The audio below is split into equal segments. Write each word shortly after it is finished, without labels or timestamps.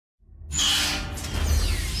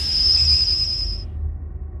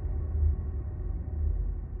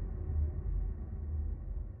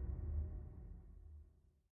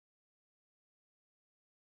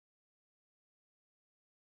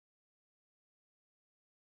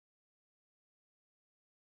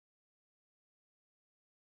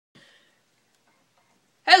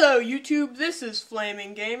Hello YouTube, this is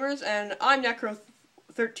Flaming Gamers, and I'm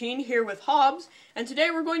Necro13 here with Hobbs, and today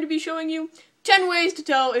we're going to be showing you 10 ways to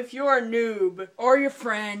tell if you're a noob. Or your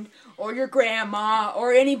friend, or your grandma,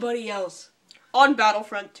 or anybody else. On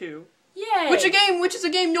Battlefront 2. Yay! Which is a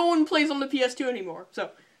game no one plays on the PS2 anymore,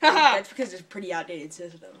 so, haha! That's because it's a pretty outdated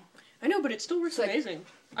system. I know, but it still works amazing.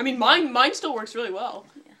 I mean, mine still works really well.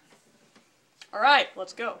 Yeah. Alright,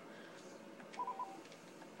 let's go.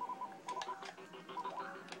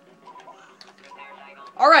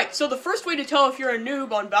 Alright, so the first way to tell if you're a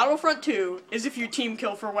noob on Battlefront 2 is if you team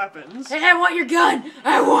kill for weapons. Hey, I want your gun!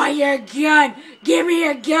 I want your gun! Give me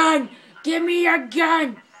a gun! Give me your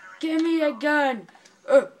gun! Give me a gun!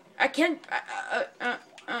 I can't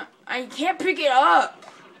pick it up!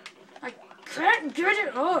 I can't get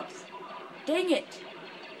it up! Dang it!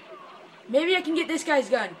 Maybe I can get this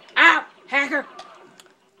guy's gun. Ow! Hacker!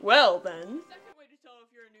 Well then, the second way to tell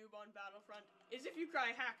if you're a noob on Battlefront is if you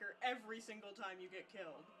cry hacker every single time you get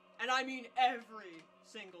killed. And I mean every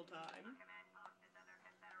single time.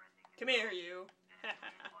 Come here, you.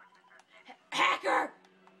 Hacker!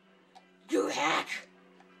 You hack!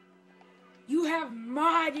 You have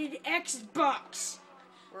modded Xbox!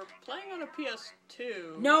 We're playing on a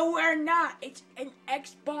PS2. No, we're not. It's an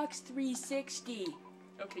Xbox 360.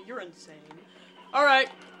 Okay, you're insane.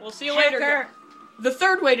 Alright, we'll see you later. Hacker! The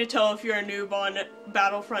third way to tell if you're a noob on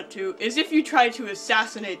Battlefront 2 is if you try to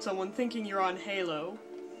assassinate someone thinking you're on Halo.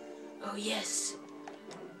 Oh yes.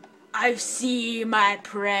 I see my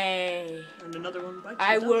prey. And another one bites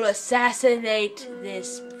I you down. will assassinate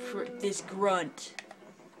this grunt.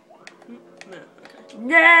 No, okay.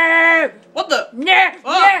 No! What the? No!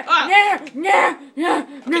 No!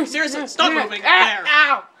 Okay, seriously, stop moving. There.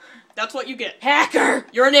 Ow! That's what you get. Hacker!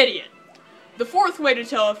 You're an idiot. The fourth way to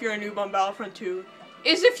tell if you're a noob on Battlefront 2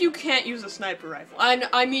 is if you can't use a sniper rifle.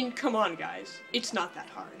 I mean, come on, guys. It's not that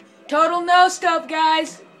hard. Total no-scope,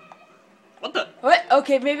 guys! What the? What?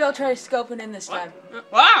 Okay, maybe I'll try scoping in this time.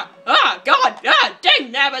 God!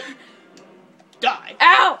 Dang nabbit! Die.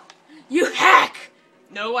 Ow! You hack!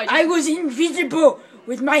 No, I was invisible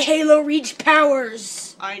with my Halo Reach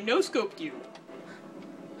powers! I no-scoped you.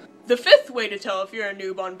 The fifth way to tell if you're a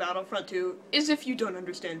noob on Battlefront 2 is if you don't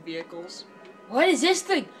understand vehicles. What is this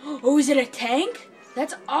thing? Oh, is it a tank?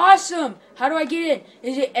 That's awesome! How do I get in?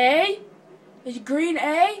 Is it A? Is it green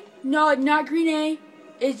A? No, not green A.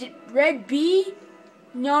 Is it red B?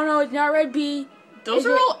 No, it's not red B. Those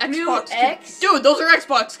are all Xbox. X? Dude, those are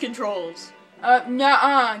Xbox controls.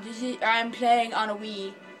 Nuh-uh. I'm playing on a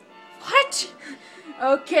Wii. What?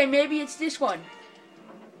 Okay, maybe it's this one.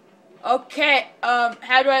 Okay,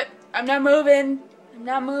 how do I... I'm not moving.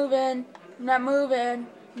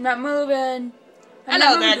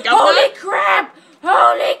 Hello there, Governor. Holy crap!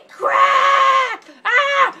 Holy crap!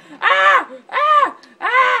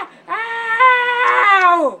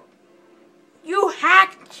 Ow! You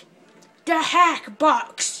hacked the hack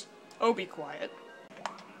box. Oh, be quiet.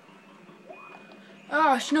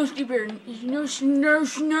 Oh, snurp.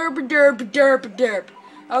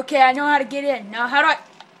 Okay, I know how to get in. Now, how do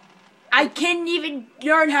I can't even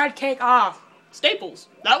learn how to take off. Staples.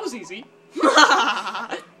 That was easy.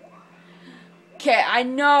 Okay, I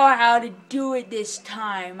know how to do it this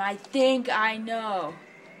time. I think I know.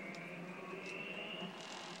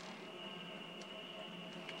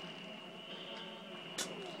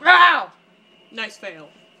 Ow! Nice fail.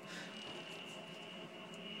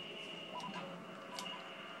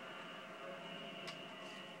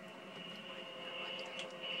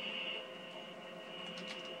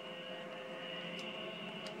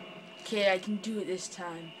 Okay, I can do it this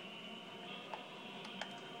time.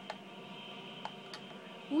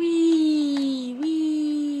 Wee.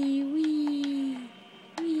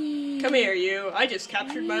 Come here, you. I just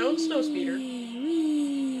captured my own snowspeeder.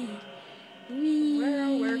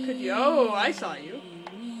 Where could you? Oh, I saw you.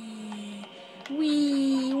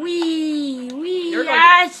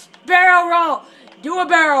 Yes! Barrel roll! Do a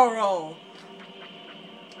barrel roll!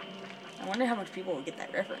 I wonder how much people will get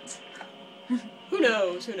that reference. Who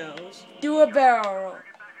knows? Do a barrel roll.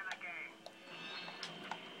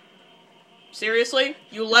 Seriously?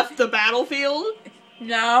 You left the battlefield?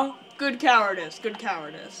 No. Good cowardice.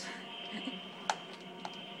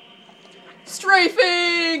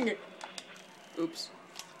 Strafing! Oops.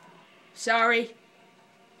 Sorry.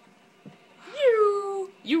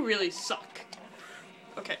 You really suck.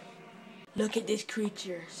 Okay. Look at this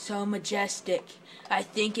creature. So majestic. I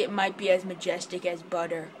think it might be as majestic as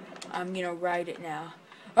butter. I'm gonna ride it now.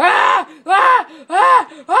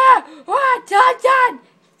 Tauntaun!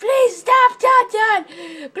 Please stop, Tauntaun!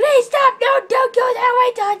 Please stop! No, don't go that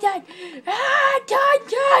way, Tauntaun!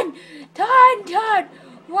 Tauntaun!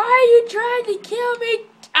 Why are you trying to kill me?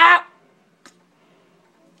 Ow!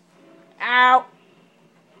 Ow!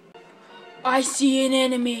 I see an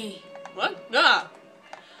enemy. What? Nah.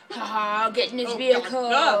 Haha, I'll get in this Oh, vehicle.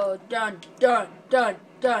 God. Done, done, done,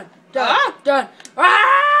 done, done, Ah! done. Ah!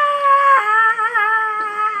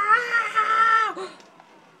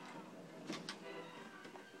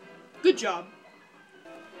 Good job.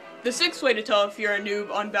 The sixth way to tell if you're a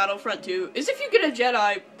noob on Battlefront 2 is if you get a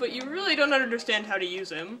Jedi, but you really don't understand how to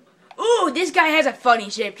use him. Ooh, this guy has a funny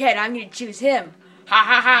shaped head. I'm gonna choose him. Ha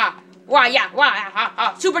ha ha. Wah yeah, wah ha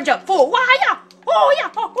ha. Super jump, full. Wah yeah. Oh yeah.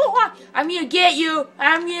 Oh, wah. I'm gonna get you.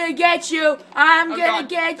 I'm gonna get you. I'm gonna God.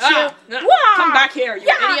 get Ah, you. nah. Wah. Come back here, you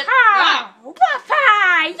Yeah, idiot. ha. Ah.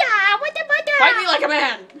 Wah-fa. Yeah. What the? Fight me like a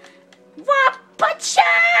man. Wah. Pacha.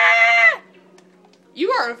 You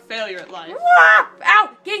are a failure at life. Wah. Ow.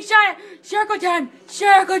 Getting shot at. Circle time.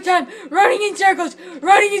 Circle time. Running in circles.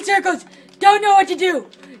 Running in circles. Don't know what to do.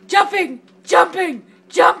 Jumping. Jumping.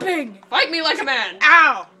 Jumping. Fight me like a man.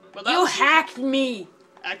 Ow. Well, that You was easy. hacked me.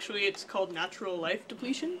 Actually, it's called natural life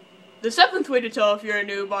depletion. The seventh way to tell if you're a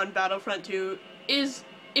noob on Battlefront 2 is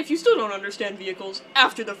if you still don't understand vehicles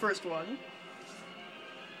after the first one.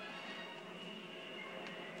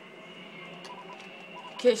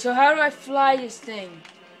 Okay, so how do I fly this thing?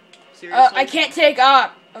 Seriously? I can't take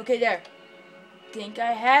off. Okay, there. Think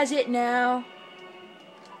I has it now.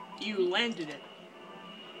 You landed it.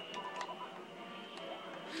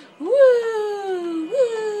 Woo!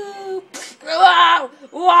 Woo! Wow!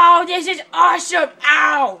 Wow! This is awesome!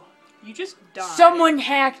 Ow! You just died. Someone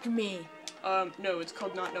hacked me. No, it's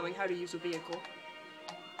called not knowing how to use a vehicle.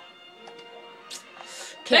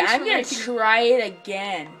 Okay, Thanks I'm for gonna making- try it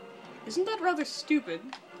again. Isn't that rather stupid?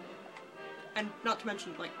 And not to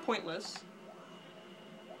mention, like, pointless.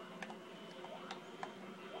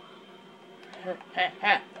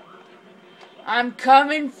 I'm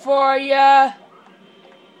coming for ya.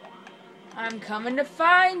 I'm coming to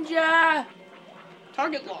find ya.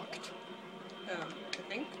 Target locked. I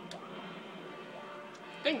think.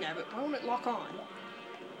 Dang nabbit, why won't it lock on?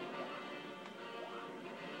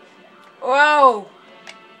 Whoa!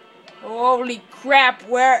 Holy crap,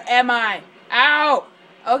 where am I? Ow!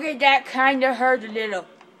 Okay, that kinda hurt a little.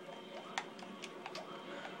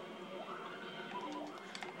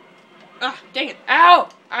 Ah, dang it. Ow!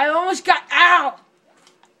 I almost got ow!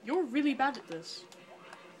 You're really bad at this.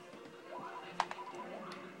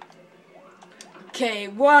 Okay,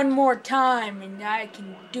 one more time and I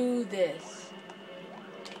can do this.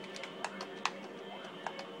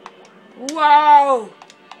 Whoa!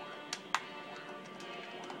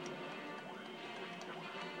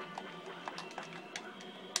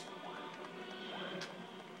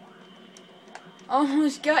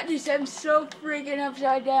 Almost got this, I'm so freaking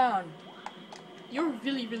upside down. You're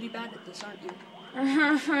really, really bad at this, aren't you?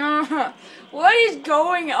 What is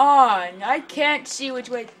going on? I can't see which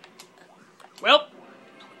way. Well,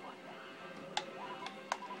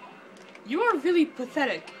 you are really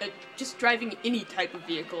pathetic at just driving any type of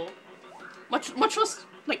vehicle. Much less,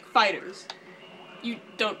 like, fighters. You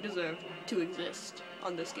don't deserve to exist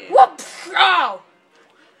on this game. Whoop! Oh!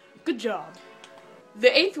 Good job.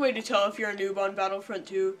 The eighth way to tell if you're a noob on Battlefront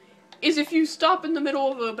 2 is if you stop in the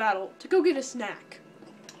middle of a battle to go get a snack.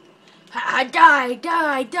 Die, die,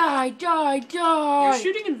 die, die, die. You're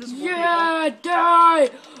shooting invisible Yeah, die.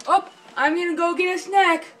 Oh, I'm gonna go get a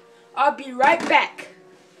snack. I'll be right back.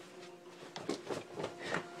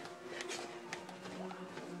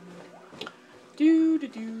 Do,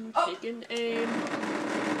 taking aim.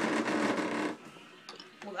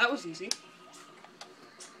 Well, that was easy.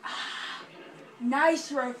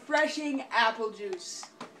 Nice, refreshing apple juice.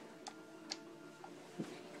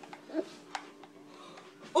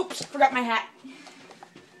 Oops, forgot my hat.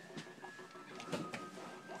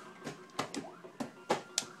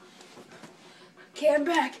 Okay, I'm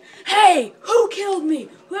back. Hey, who killed me?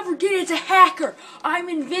 Whoever did it's a hacker. I'm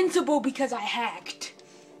invincible because I hacked.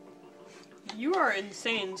 You are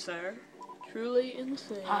insane, sir. Truly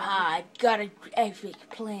insane. Haha, I got an epic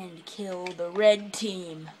plan to kill the red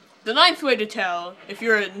team. The ninth way to tell if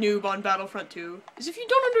you're a noob on Battlefront 2 is if you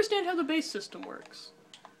don't understand how the base system works.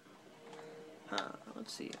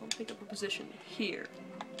 Let's see, I'll take up a position here.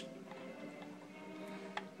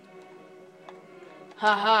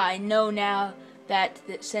 Haha, I know now that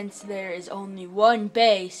since there is only one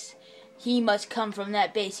base, he must come from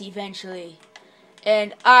that base eventually.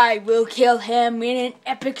 And I will kill him in an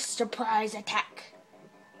epic surprise attack.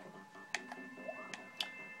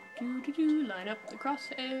 Line up the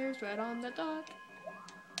crosshairs right on the dot.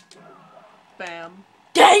 Bam.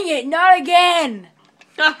 Dang it, not again!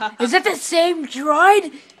 Is that the same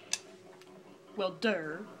droid? Well,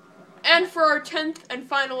 duh. And for our 10th and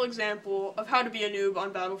final example of how to be a noob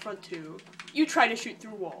on Battlefront 2, you try to shoot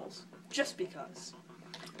through walls. Just because.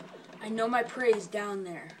 I know my prey is down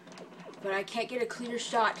there, but I can't get a clear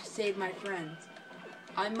shot to save my friends.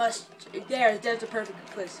 I must... There's the perfect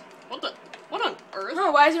place. What on earth?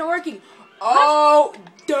 Oh, why isn't it working? Oh,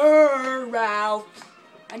 duh, Ralph.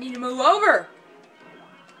 I need to move over.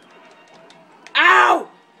 Ow!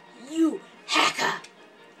 You hacker!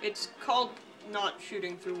 It's called not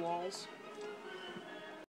shooting through walls.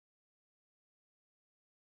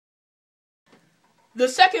 The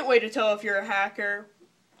second way to tell if you're a hacker...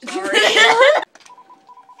 Sorry.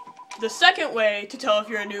 The second way to tell if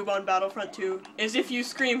you're a noob on Battlefront 2 is if you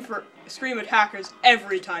scream at hackers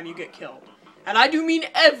every time you get killed. And I do mean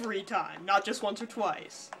every time, not just once or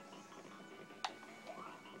twice.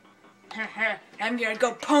 I'm gonna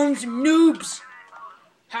go pwn some noobs.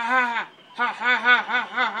 Ha ha ha ha ha ha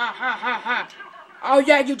ha ha ha ha ha. Oh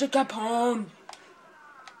yeah, you just got pwned.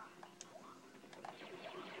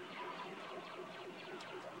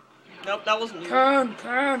 Nope, that wasn't you. Pwn.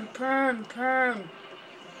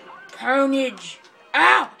 Pwnage.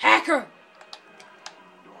 Ow, hacker.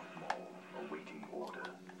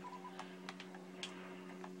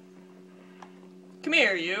 Come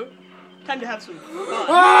here, you. Time to have some fun.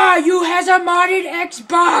 Ah, you has a modded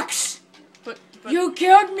Xbox. But You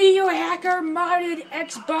killed me, you hacker modded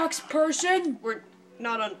Xbox person. we're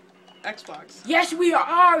not on Xbox. Yes, we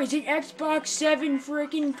are. It's an Xbox 7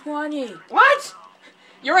 freaking 20. What?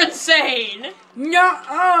 You're insane!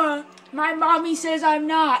 Nuh-uh. My mommy says I'm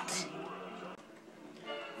not.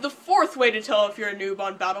 The fourth way to tell if you're a noob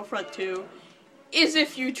on Battlefront 2 is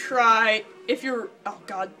if oh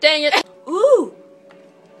god dang it! Ooh.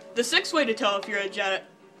 The sixth way to tell if you're a Jedi...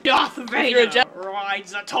 Darth Vader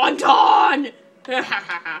rides a tauntaun!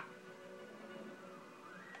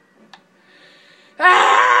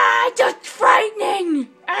 Ah, just frightening.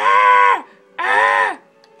 Ah.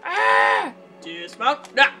 Dismount.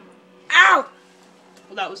 Ah. Ow.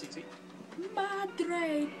 Well, that was easy.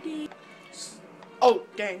 Madre de... Oh,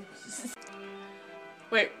 dang.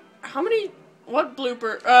 Wait, what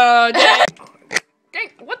blooper? Dang. Dang,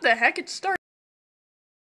 what the heck? It started.